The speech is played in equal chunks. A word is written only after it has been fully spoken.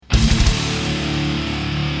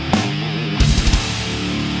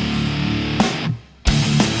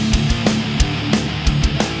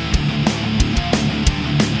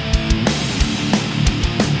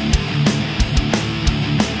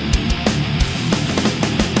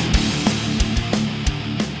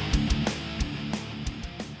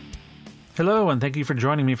Hello, and thank you for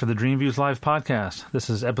joining me for the Dream Views Live podcast. This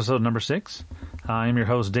is episode number 6. I am your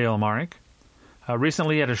host, Dale Marick.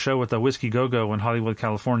 Recently at a show at the Whiskey Go-Go in Hollywood,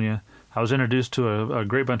 California, I was introduced to a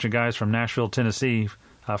great bunch of guys from Nashville, Tennessee,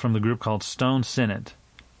 from the group called Stone Senate.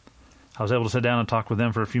 I was able to sit down and talk with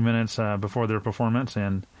them for a few minutes before their performance,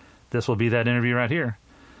 and this will be that interview right here.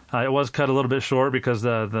 It was cut a little bit short because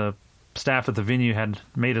the staff at the venue had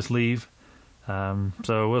made us leave. So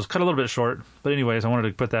it was cut a little bit short, but anyways, I wanted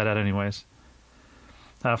to put that out anyways.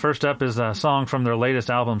 First up is a song from their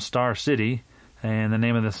latest album, Star City, and the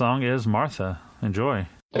name of the song is Martha. Enjoy.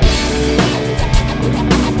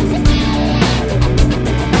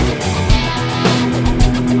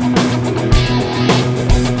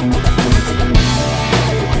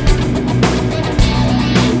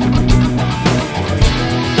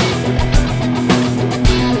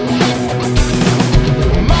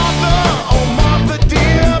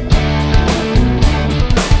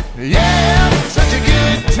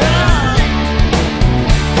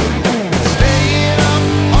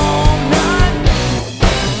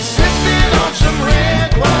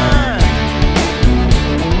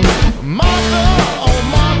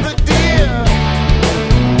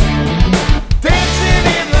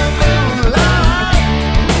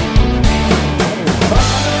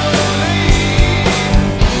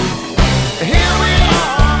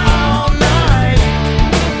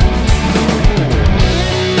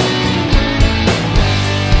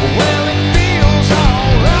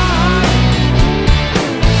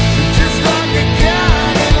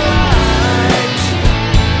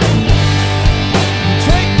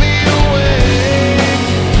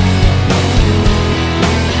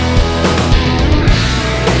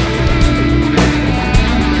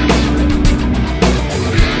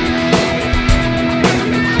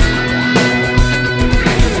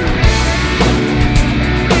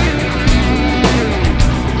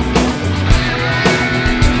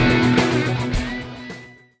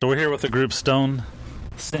 So we're here with the group Stone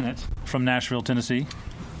Senate from Nashville, Tennessee,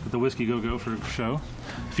 at the Whiskey Go-Go for a show.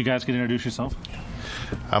 If you guys could introduce yourself.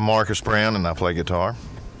 I'm Marcus Brown, and I play guitar.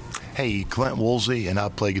 Hey, Clint Woolsey, and I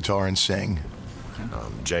play guitar and sing.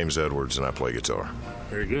 James Edwards, and I play guitar.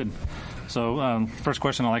 Very good. So first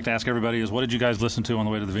question I like to ask everybody is, what did you guys listen to on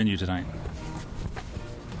the way to the venue tonight?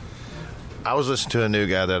 I was listening to a new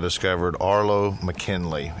guy that I discovered, Arlo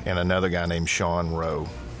McKinley, and another guy named Sean Rowe.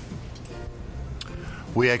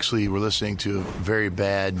 We actually were listening to a very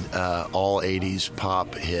bad all 80s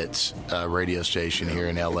pop hits radio station here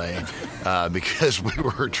in L.A. Because we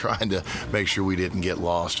were trying to make sure we didn't get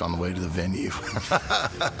lost on the way to the venue.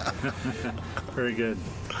 Very good.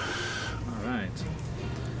 All right.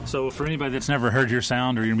 So for anybody that's never heard your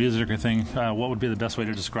sound or your music or thing, what would be the best way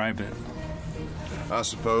to describe it? I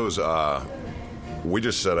suppose we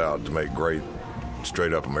just set out to make great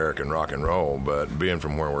straight-up American rock and roll, but being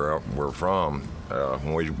from where we're from,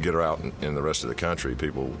 when we get out in the rest of the country,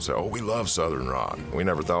 people say, oh, we love Southern rock. We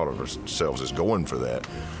never thought of ourselves as going for that,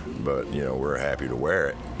 but, we're happy to wear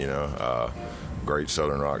it, great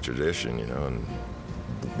Southern rock tradition, and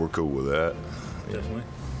we're cool with that. Definitely.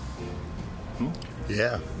 Cool.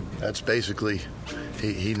 Yeah, that's basically,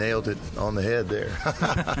 he nailed it on the head there.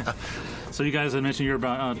 So you guys had mentioned you're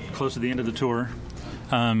about close to the end of the tour.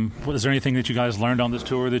 Was there anything that you guys learned on this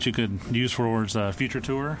tour that you could use towards a future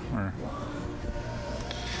tour? Or?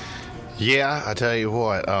 Yeah, I tell you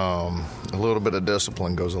what, a little bit of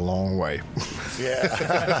discipline goes a long way.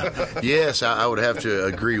 Yeah. Yes, I would have to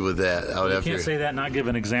agree with that. You can't say that and not give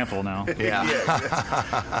an example now.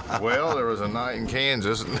 Yeah. Well, there was a night in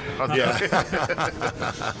Kansas. Yeah.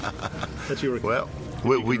 That you were. Well,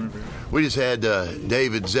 we just had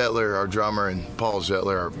David Zettler, our drummer, and Paul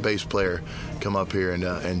Zettler, our bass player, come up here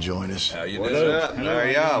and join us. How you doing?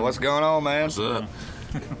 There you are. What's going on, man? What's up?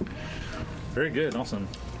 Very good. Awesome.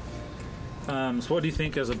 So what do you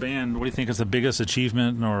think as a band, what do you think is the biggest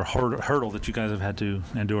achievement or hurdle that you guys have had to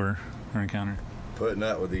endure or encounter? Putting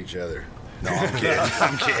up with each other. No, I'm kidding.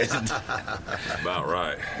 I'm kidding. About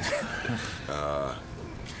right.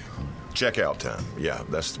 Checkout time. Yeah,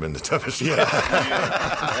 that's been the toughest. Yeah.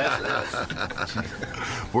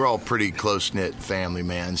 We're all pretty close-knit family,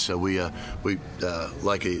 man, so we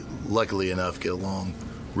luckily enough get along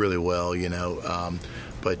really well,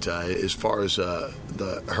 But as far as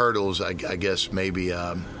the hurdles, I guess maybe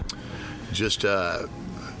just,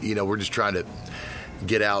 we're just trying to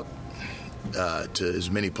get out to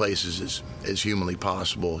as many places as humanly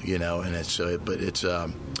possible, and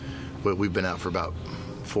we've been out for about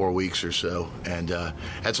 4 weeks or so, and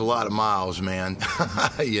that's a lot of miles, man.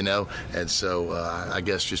 And so I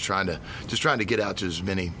guess just trying to get out to as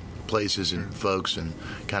many places and folks, and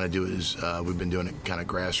kind of do it as we've been doing it kind of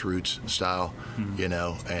grassroots style, you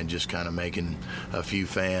know, and just kind of making a few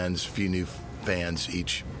new fans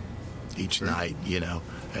each night, you know.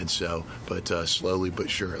 And so, but slowly but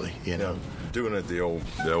surely, you know. Doing it the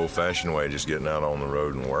old-fashioned way, just getting out on the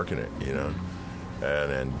road and working it, you know.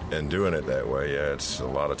 And doing it that way, yeah, it's a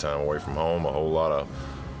lot of time away from home, a whole lot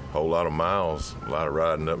of miles, a lot of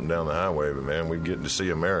riding up and down the highway. But man, we get to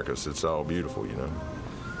see America, so it's all beautiful, you know.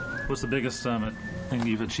 What's the biggest thing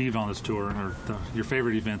you've achieved on this tour, or your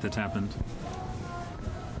favorite event that's happened?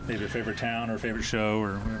 Maybe a favorite town or a favorite show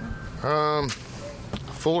or whatever.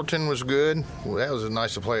 Fullerton was good. Well, that was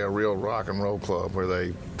nice to play a real rock and roll club where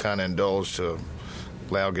they kind of indulged to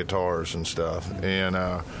loud guitars and stuff.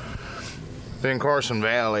 And then Carson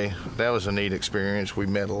Valley, that was a neat experience. We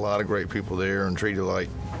met a lot of great people there and treated like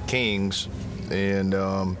kings. And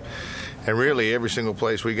really every single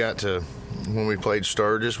place we got to, when we played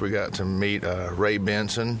Sturgis, we got to meet Ray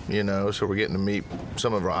Benson, you know, so we're getting to meet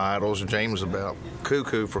some of our idols. James was about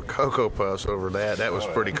cuckoo for Cocoa Puffs over that. That was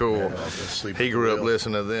pretty cool. He grew up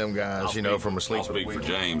listening to them guys, you know, from a sleep. I'll speak for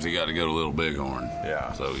James. He got to go to Little Bighorn.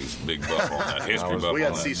 Yeah. So he's a big buff on that. History buff on that. We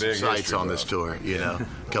got to see some sights on this tour, you know.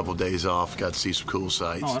 A couple of days off, got to see some cool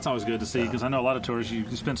sights. Oh, that's always good to see, because I know a lot of tours, you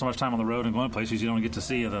spend so much time on the road and going places, you don't get to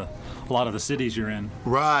see a lot of the cities you're in.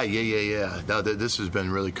 Right, yeah. No, this has been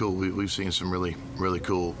really cool. We've seen some really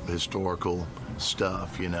cool historical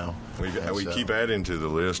stuff, you know. We keep adding to the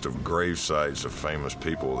list of grave sites of famous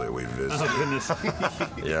people that we visited. Oh, goodness.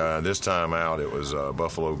 Yeah, this time out it was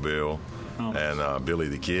Buffalo Bill and Billy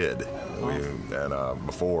the Kid.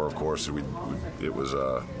 Before, of course, it was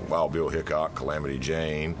Wild Bill Hickok, Calamity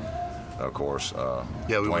Jane, of course,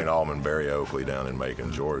 Dwayne Allman, Barry Oakley down in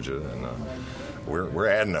Macon, Georgia, and we're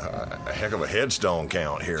adding a heck of a headstone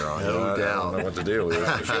count here on you. I don't know what the deal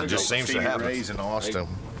is. It just seems to happen. Stevie Ray's in Austin.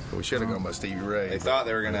 We should have gone by Stevie Ray. They thought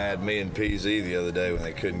they were going to add me and PZ the other day when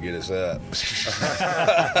they couldn't get us up.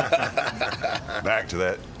 Back to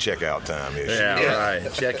that checkout time issue. Yeah, right.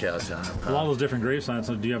 Checkout time. Well, all those different grave sites,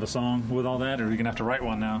 so do you have a song with all that, or are you going to have to write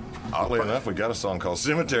one now? Oddly enough, we got a song called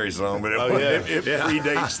Cemetery Song, but it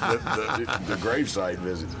predates the gravesite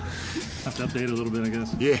visits. Have to update it a little bit, I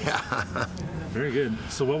guess. Yeah. Very good.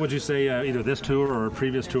 So what would you say, either this tour or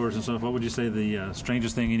previous tours and stuff, what would you say the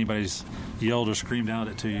strangest thing anybody's yelled or screamed out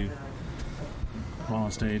at to you while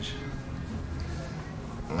on stage?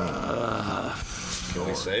 Can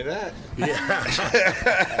we say that? Yeah.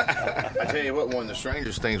 I tell you what, one of the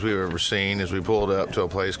strangest things we've ever seen is we pulled up to a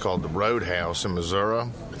place called the Roadhouse in Missouri,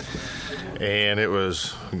 and it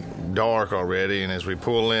was dark already, and as we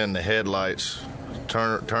pull in, the headlights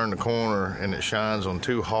turn the corner, and it shines on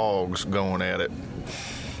two hogs going at it.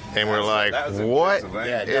 And we're like, what?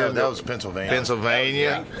 Yeah, that was Pennsylvania.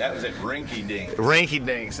 Pennsylvania? That was at Rinky Dink. Rinky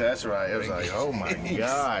Dinks, that's right. It was like, oh my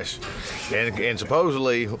gosh. And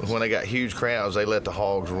supposedly, when they got huge crowds, they let the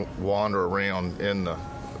hogs wander around in the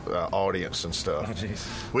audience and stuff. Oh, jeez.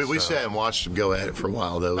 We sat and watched them go at it for a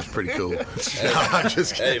while, though. It was pretty cool. I'm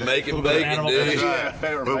just Hey, kidding. making bacon,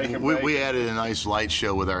 dude. We added a nice light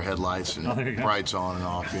show with our headlights and there you go. brights on and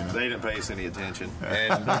off, you know. They didn't pay us any attention.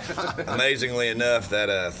 And amazingly enough,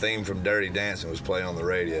 that theme from Dirty Dancing was playing on the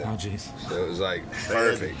radio. Oh, jeez. So it was like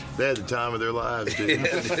perfect. They had the time of their lives, dude.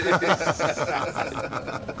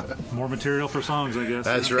 More material for songs, I guess.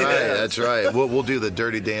 That's right. That's right. We'll do the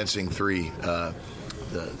Dirty Dancing 3,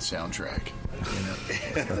 the soundtrack. You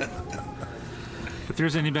know? If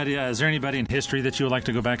there's anybody, is there anybody in history that you would like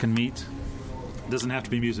to go back and meet? It doesn't have to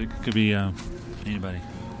be music. It could be anybody.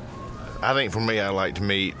 I think for me, I'd like to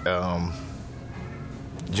meet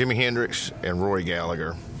Jimi Hendrix and Roy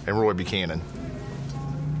Gallagher and Roy Buchanan.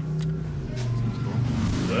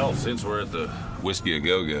 Well, since we're at the Whiskey A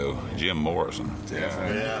Go-Go, Jim Morrison.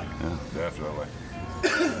 Yeah. Definitely.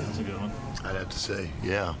 That's a good one. I'd have to say,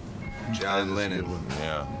 yeah. John Lennon.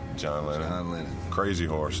 Yeah, John Lennon. John Lennon. Crazy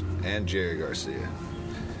Horse. And Jerry Garcia.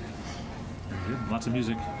 Very good. Lots of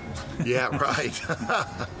music. Yeah, right.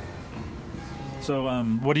 So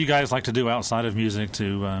what do you guys like to do outside of music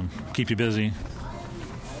to keep you busy?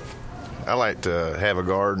 I like to have a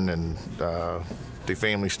garden and do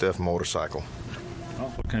family stuff, motorcycle.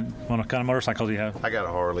 Oh, what kind of motorcycle do you have? I got a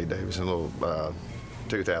Harley Davidson, a little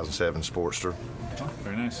 2007 Sportster. Oh,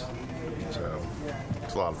 very nice. So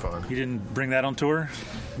it's a lot of fun. You didn't bring that on tour?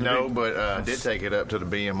 No, but I did take it up to the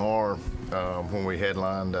BMR when we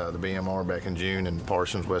headlined the BMR back in June in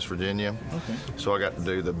Parsons, West Virginia. Okay. So I got to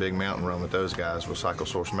do the big mountain run with those guys with Cycle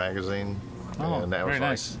Source magazine. Oh, and that very was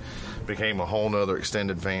nice. Became a whole nother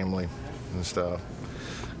extended family and stuff.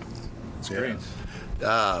 That's great.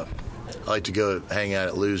 I like to go hang out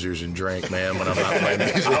at Losers and drink, man, when I'm not playing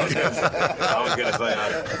music. I was going to say,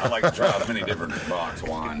 I like to try as many different box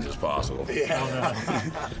wines as possible.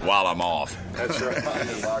 While I'm off. That's right.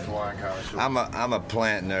 I'm a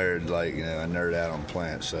plant nerd. Like, I nerd out on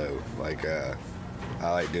plants. So, like, I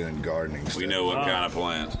like doing gardening stuff. We know what kind of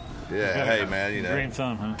plants. Yeah. Hey, man. Green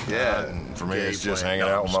thumb, huh? Yeah. For me, it's just playing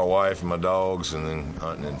hanging out with dogs. my wife and my dogs, and then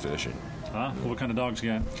hunting and fishing. Huh? What kind of dogs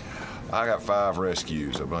you got? I got 5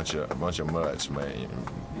 rescues, a bunch of mutts, man,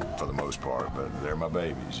 for the most part, but they're my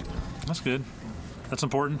babies. That's good. That's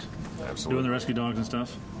important. Absolutely. Doing the rescue dogs and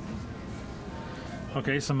stuff.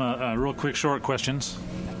 Okay, some real quick, short questions.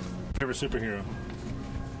 Favorite superhero?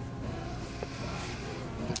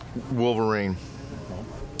 Wolverine.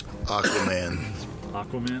 Aquaman.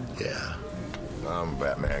 Aquaman? Yeah. I'm a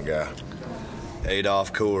Batman guy.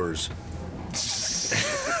 Adolf Coors.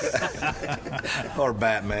 Or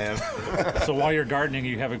Batman. So while you're gardening,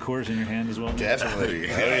 you have a Coors in your hand as well? Definitely.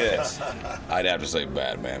 Oh, yes. I'd have to say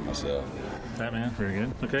Batman myself. Batman, very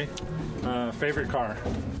good. Okay. Favorite car?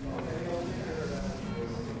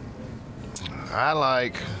 I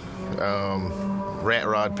like rat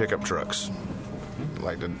rod pickup trucks.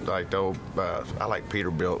 Like the old. I like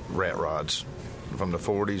Peterbilt rat rods from the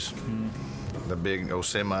 40s. The big old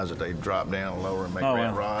semis that they drop down and lower and make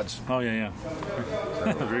rat rods. Oh, yeah.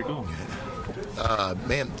 Very cool.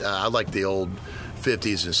 I like the old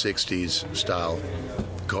 50s and 60s style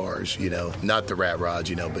cars, not the rat rods,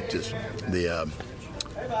 but just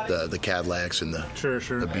the Cadillacs and the Sure.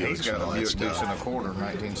 the He's Buicks got and all a that Buick Deuce stuff. and a quarter,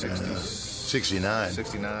 1960s. 69.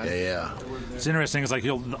 69. Yeah. It's interesting. It's like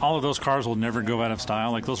all of those cars will never go out of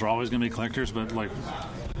style. Like, those are always going to be collectors, but, like,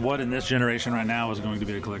 what in this generation right now is going to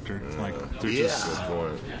be a collector? Like, they're just...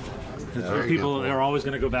 Good point. People are always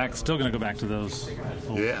going to go back, still going to go back to those.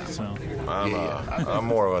 Yeah. So, I'm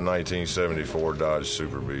more of a 1974 Dodge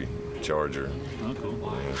Super Bee Charger. oh,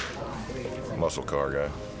 cool. Muscle car guy.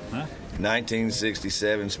 Huh?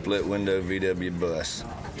 1967 split window VW bus.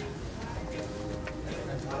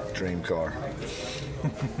 Dream car.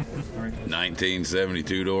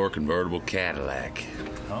 1972 door convertible Cadillac.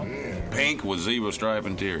 Oh. Pink with zebra stripe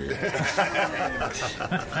interior.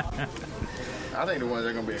 I think the ones that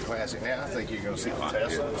are going to be a classic now, I think you're going to see the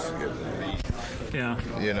Teslas. Yeah.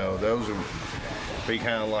 Those will be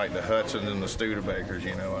kind of like the Hudsons and the Studebakers,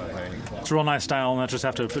 I think. It's a real nice style, and not just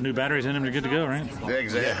have to put new batteries in them to good to go, right?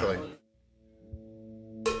 Exactly.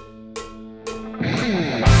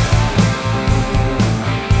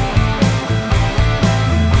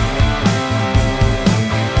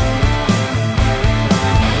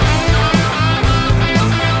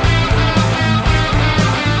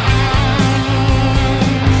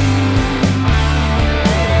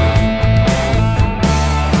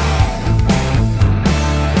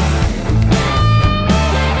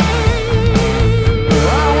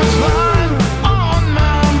 I was lying on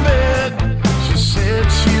my bed. She said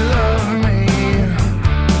she loved me.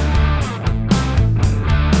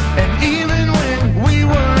 And even when we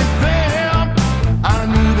weren't there, I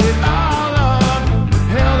knew that our love,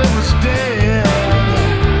 hell, it was dead.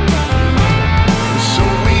 So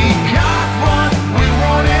we got what we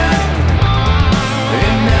wanted,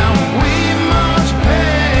 and now we must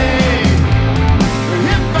pay.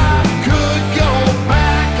 If I could go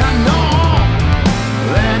back, I know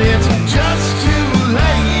that it's just too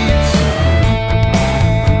late.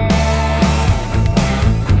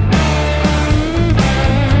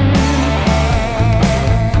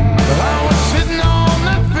 I was sitting on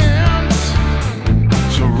that fence,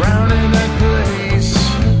 surrounding that place.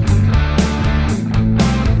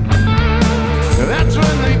 That's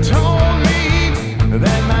when they told me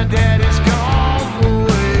that my daddy's gone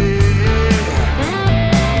away.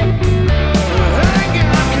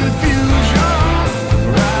 Anger, confusion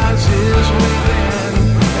rises within,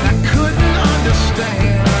 and I couldn't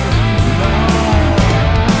understand. No.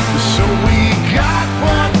 So we got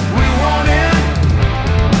what we wanted,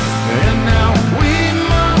 and now we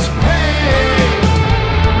must pay.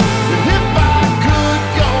 If I could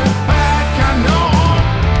go back, I know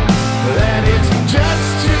that it's just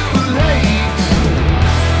too late,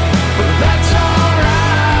 but that's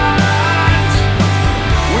alright.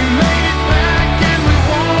 We made it back and we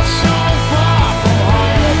walked so far from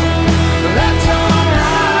home. That's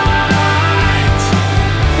alright.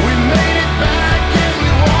 We made it back and we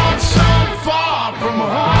walked so far from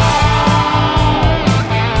home.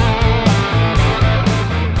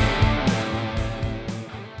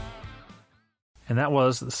 And that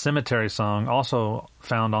was the Cemetery Song, also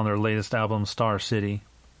found on their latest album, Star City.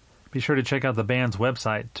 Be sure to check out the band's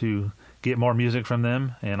website to get more music from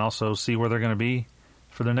them and also see where they're going to be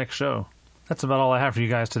for their next show. That's about all I have for you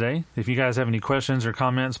guys today. If you guys have any questions or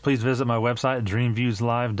comments, please visit my website at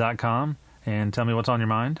dreamviewslive.com and tell me what's on your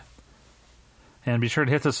mind. And be sure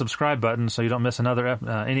to hit the subscribe button so you don't miss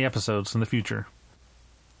any episodes in the future.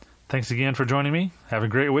 Thanks again for joining me. Have a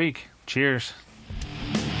great week. Cheers.